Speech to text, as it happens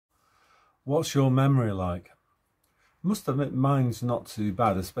What's your memory like? I must admit mine's not too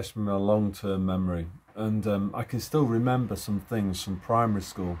bad, especially my long-term memory. And I can still remember some things from primary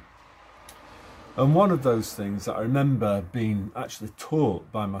school. And one of those things that I remember being actually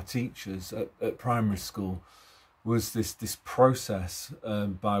taught by my teachers at primary school was this process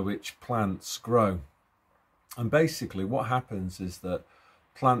by which plants grow. And basically what happens is that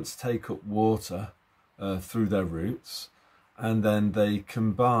plants take up water through their roots, and then they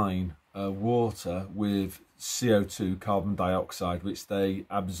combine water with CO2, carbon dioxide, which they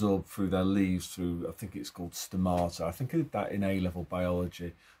absorb through their leaves through, I think it's called stomata. I think I did that in A-level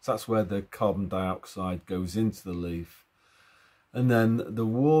biology. So that's where the carbon dioxide goes into the leaf. And then the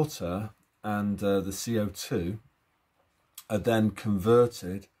water and the CO2 are then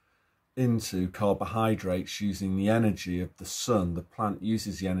converted into carbohydrates using the energy of the sun. The plant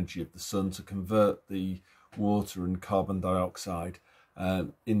uses the energy of the sun to convert the water and carbon dioxide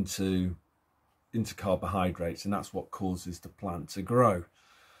into carbohydrates, and that's what causes the plant to grow.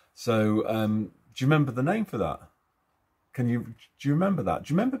 So do you remember the name for that? Do you remember that?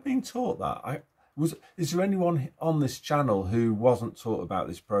 Do you remember being taught that? Is there anyone on this channel who wasn't taught about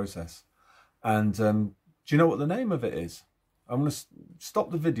this process? And do you know what the name of it is? I'm going to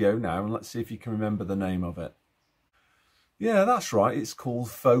stop the video now and let's see if you can remember the name of it. Yeah, that's right. It's called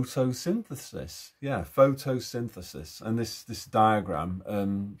photosynthesis. Yeah, photosynthesis. And this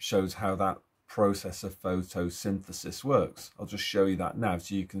diagram shows how that process of photosynthesis works. I'll just show you that now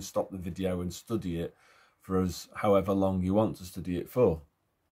so you can stop the video and study it for however long you want to study it for.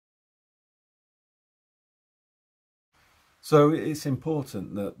 So it's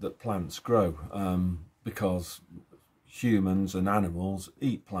important that plants grow because humans and animals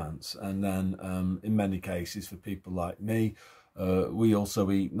eat plants, and then in many cases for people like me, we also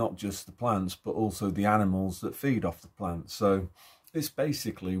eat not just the plants but also the animals that feed off the plants. So it's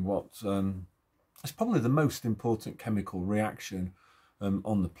basically it's probably the most important chemical reaction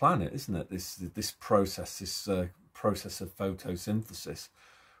on the planet, isn't it? This process of photosynthesis.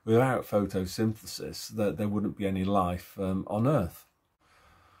 Without photosynthesis, there wouldn't be any life on Earth.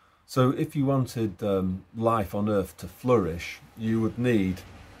 So if you wanted life on Earth to flourish, you would need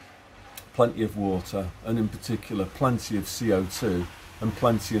plenty of water, and in particular plenty of CO2 and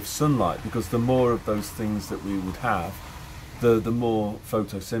plenty of sunlight, because the more of those things that we would have, the more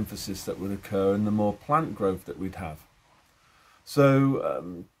photosynthesis that would occur and the more plant growth that we'd have.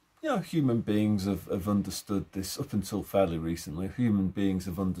 So you know, human beings have understood this up until fairly recently. Human beings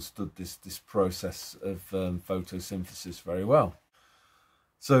have understood this process of photosynthesis very well.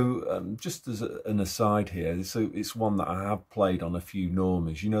 So just as an aside here, so it's one that I have played on a few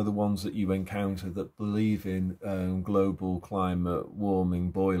normies, you know, the ones that you encounter that believe in global climate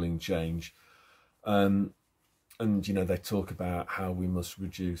warming, boiling change. And, you know, they talk about how we must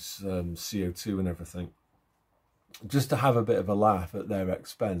reduce CO2 and everything. Just to have a bit of a laugh at their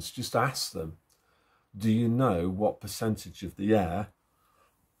expense, just ask them, do you know what percentage of the air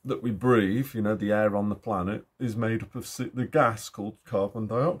that we breathe, you know, the air on the planet, is made up of the gas called carbon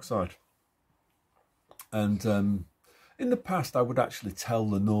dioxide? And in the past I would actually tell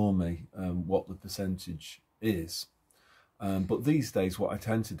the normie what the percentage is, but these days what I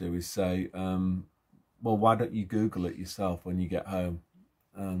tend to do is say, well, why don't you Google it yourself when you get home,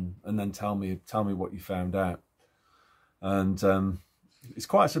 and then tell me what you found out. And it's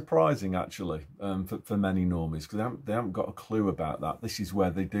quite surprising actually for many normies, because they haven't got a clue about that. This is where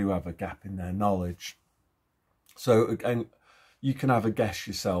they do have a gap in their knowledge. So again, you can have a guess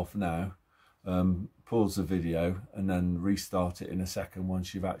yourself now. Pause the video and then restart it in a second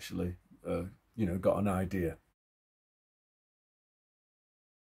once you've actually you know, got an idea.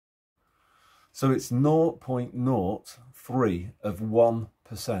 So it's 0.03 of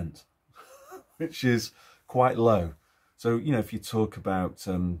 1%, which is quite low. So, you know, if you talk about,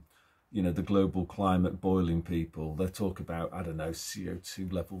 you know, the global climate boiling people, they talk about, I don't know,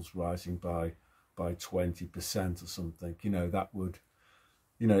 CO2 levels rising by 20% or something. You know, that would,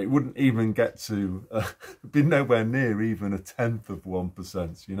 you know, it wouldn't even get to, be nowhere near even 1/10 of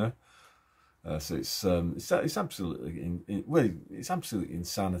 1%, you know. So it's absolutely, it's absolutely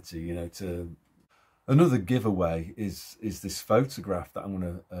insanity, you know. Another giveaway is this photograph that I'm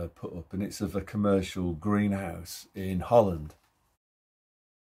going to put up, and it's of a commercial greenhouse in Holland.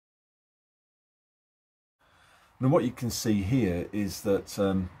 Now what you can see here is that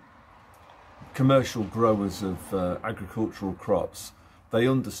commercial growers of agricultural crops, they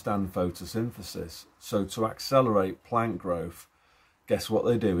understand photosynthesis. So to accelerate plant growth, guess what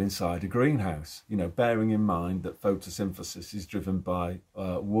they do inside a greenhouse? You know, bearing in mind that photosynthesis is driven by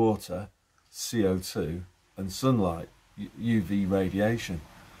water, CO2 and sunlight, UV radiation.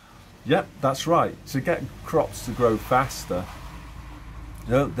 Yep, that's right. To get crops to grow faster,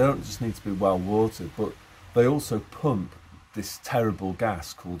 they don't just need to be well watered, but they also pump this terrible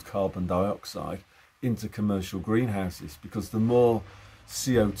gas called carbon dioxide into commercial greenhouses, because the more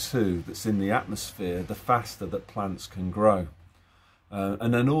CO2 that's in the atmosphere, the faster that plants can grow.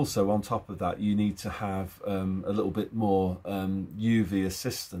 And then also on top of that, you need to have a little bit more UV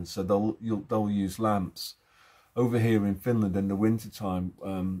assistance. So they'll use lamps. Over here in Finland in the wintertime,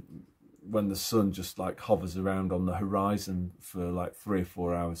 when the sun just like hovers around on the horizon for like 3 or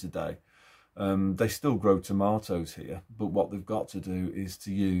 4 hours a day, they still grow tomatoes here, but what they've got to do is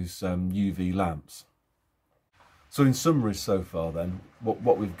to use UV lamps. So in summary so far then,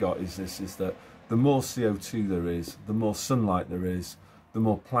 what we've got is that the more CO2 there is, the more sunlight there is, the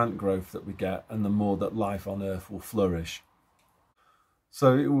more plant growth that we get, and the more that life on Earth will flourish.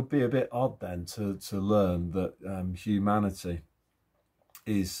 So it would be a bit odd then to learn that humanity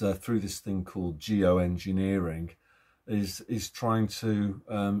is, through this thing called geoengineering, is trying to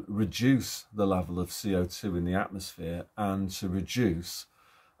reduce the level of CO2 in the atmosphere and to reduce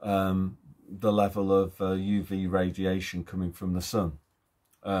the level of UV radiation coming from the sun.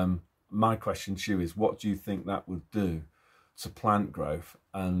 My question to you is, what do you think that would do to plant growth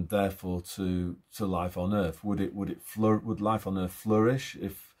and therefore to life on Earth? Would life on Earth flourish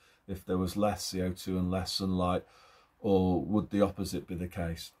if there was less CO2 and less sunlight, or would the opposite be the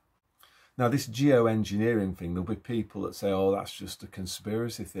case? Now, this geoengineering thing, there'll be people that say, oh, that's just a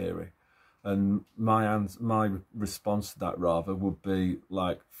conspiracy theory. And my response to that rather would be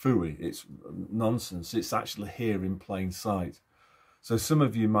like, phooey, it's nonsense. It's actually here in plain sight. So some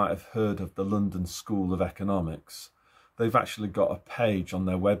of you might have heard of the London School of Economics. They've actually got a page on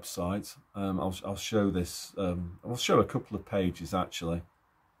their website. I'll show this. I'll show a couple of pages actually.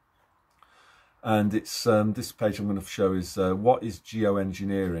 And it's this page I'm going to show is what is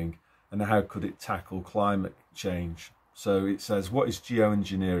geoengineering and how could it tackle climate change. So it says, what is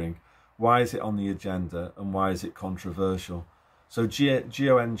geoengineering? Why is it on the agenda and why is it controversial? So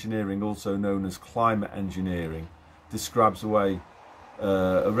geoengineering, also known as climate engineering, describes a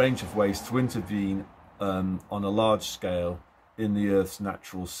range of ways to intervene on a large scale in the Earth's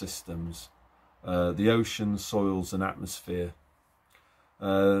natural systems, the oceans, soils and atmosphere.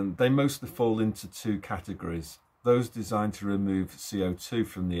 They mostly fall into two categories: those designed to remove CO2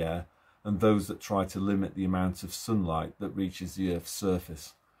 from the air and those that try to limit the amount of sunlight that reaches the Earth's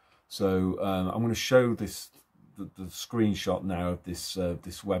surface. So I'm going to show the screenshot now of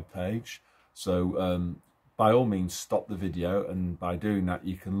this web page. So by all means stop the video, and by doing that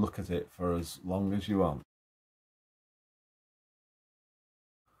you can look at it for as long as you want.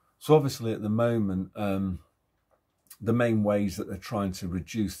 So obviously at the moment the main ways that they're trying to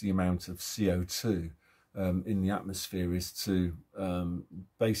reduce the amount of CO2 in the atmosphere is to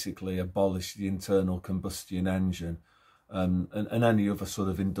basically abolish the internal combustion engine and any other sort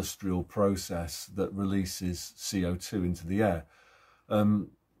of industrial process that releases CO2 into the air.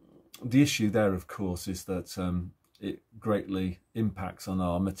 The issue there, of course, is that it greatly impacts on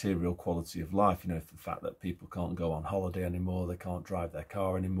our material quality of life. You know, the fact that people can't go on holiday anymore, they can't drive their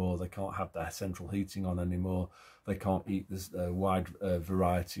car anymore, they can't have their central heating on anymore, they can't eat this wide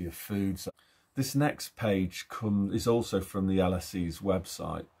variety of foods. This next page is also from the LSE's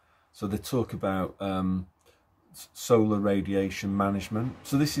website. So they talk about solar radiation management.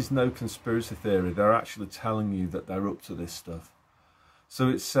 So this is no conspiracy theory. They're actually telling you that they're up to this stuff. So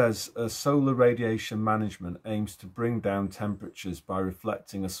it says solar radiation management aims to bring down temperatures by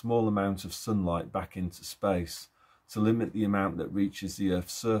reflecting a small amount of sunlight back into space to limit the amount that reaches the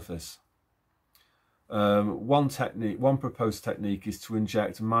Earth's surface. One proposed technique is to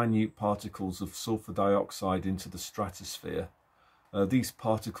inject minute particles of sulfur dioxide into the stratosphere. These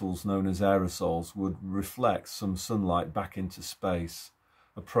particles, known as aerosols, would reflect some sunlight back into space,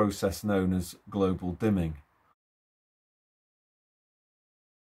 a process known as global dimming.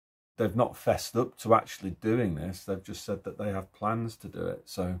 They've not fessed up to actually doing this, they've just said that they have plans to do it.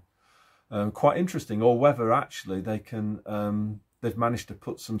 So quite interesting, or whether actually they can, they've managed to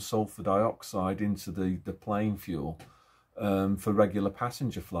put some sulfur dioxide into the plane fuel for regular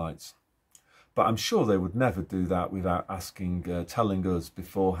passenger flights. But I'm sure they would never do that without telling us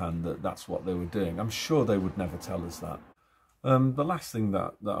beforehand that that's what they were doing. I'm sure they would never tell us that. The last thing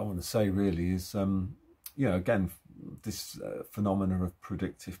that I want to say really is, you know, again, this phenomena of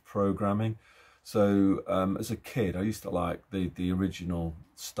predictive programming. So as a kid, I used to like the original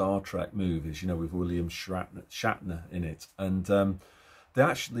Star Trek movies, you know, with William Shatner in it. And they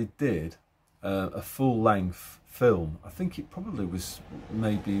actually did a full-length film. I think it probably was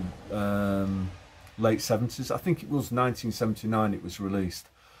maybe late 70s. I think it was 1979 it was released.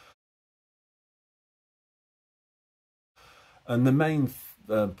 And the main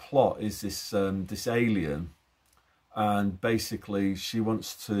plot is this alien, and basically she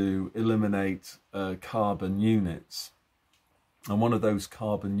wants to eliminate carbon units. And one of those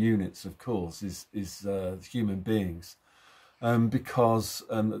carbon units, of course, is human beings. Because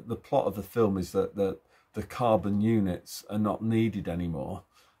the plot of the film is that the carbon units are not needed anymore,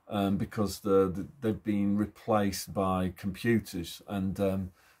 because they've been replaced by computers,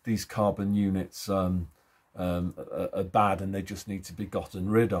 and these carbon units are bad and they just need to be gotten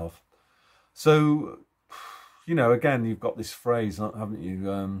rid of. So, you know, again, you've got this phrase, haven't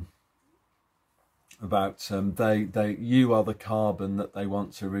you, about you are the carbon that they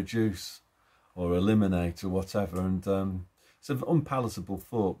want to reduce or eliminate or whatever. And it's an unpalatable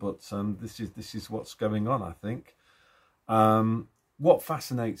thought, but this is what's going on, I think. What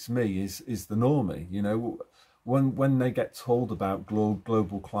fascinates me is the normie. You know, when they get told about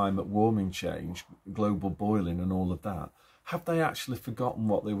global climate warming change, global boiling and all of that, have they actually forgotten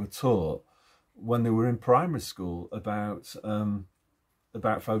what they were taught when they were in primary school about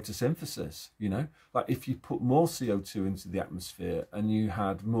photosynthesis? You know, like if you put more CO2 into the atmosphere and you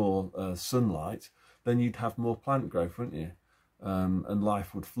had more sunlight, then you'd have more plant growth, wouldn't you? And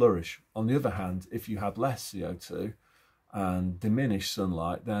life would flourish. On the other hand, if you had less CO2 and diminished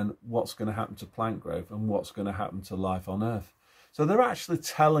sunlight, then what's going to happen to plant growth and what's going to happen to life on Earth? So they're actually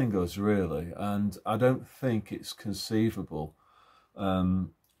telling us, really, and I don't think it's conceivable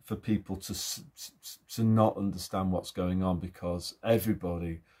for people to not understand what's going on, because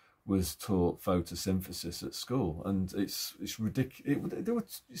everybody was taught photosynthesis at school, and it's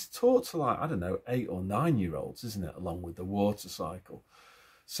ridiculous. It's taught to, like, I don't know, 8 or 9 year olds, isn't it, along with the water cycle.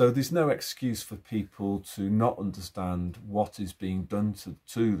 So there's no excuse for people to not understand what is being done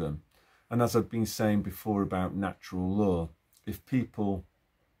to them. And as I've been saying before about natural law, if people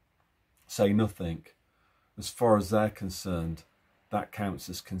say nothing, as far as they're concerned, that counts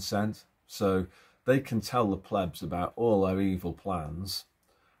as consent. So they can tell the plebs about all their evil plans.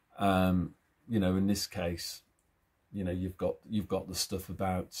 You know, in this case, you know, you've got the stuff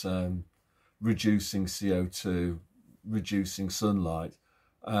about reducing CO2, reducing sunlight.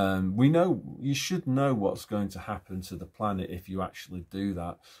 We know, you should know what's going to happen to the planet if you actually do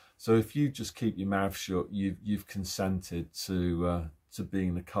that. So if you just keep your mouth shut, you've consented to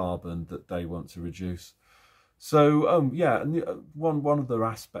being the carbon that they want to reduce. So yeah, and one other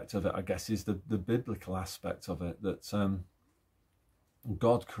aspect of it, I guess, is the biblical aspect of it, that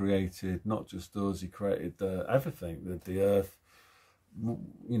God created not just us, he created everything, the earth,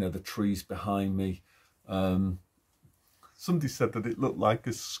 you know, the trees behind me. Somebody said that it looked like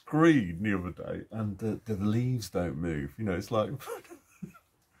a screen the other day, and the leaves don't move. You know, it's like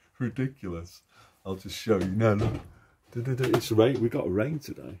ridiculous. I'll just show you. No, look. It's rain. We got rain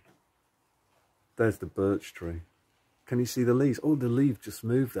today. There's the birch tree. Can you see the leaves? Oh, the leaf just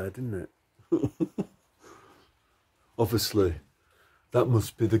moved there, didn't it? Obviously, that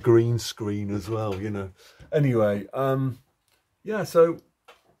must be the green screen as well, you know. Anyway, yeah, so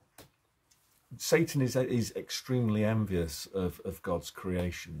Satan is extremely envious of God's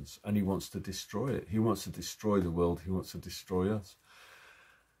creations, and he wants to destroy it. He wants to destroy the world. He wants to destroy us.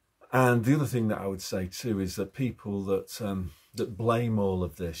 And the other thing that I would say too is that people that blame all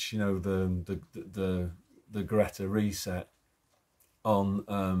of this, you know, the Greta reset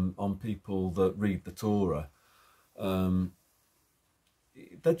on people that read the Torah,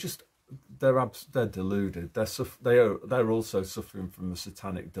 they're deluded. They're also suffering from a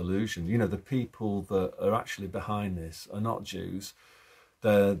satanic delusion. You know, the people that are actually behind this are not Jews.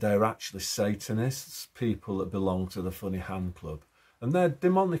 They're actually Satanists, people that belong to the Funny Hand Club, and they're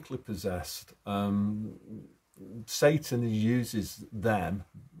demonically possessed. Satan uses them,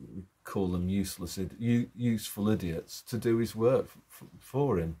 call them useful idiots, to do his work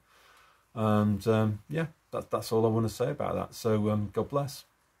for him. And yeah, that's all I want to say about that. So God bless.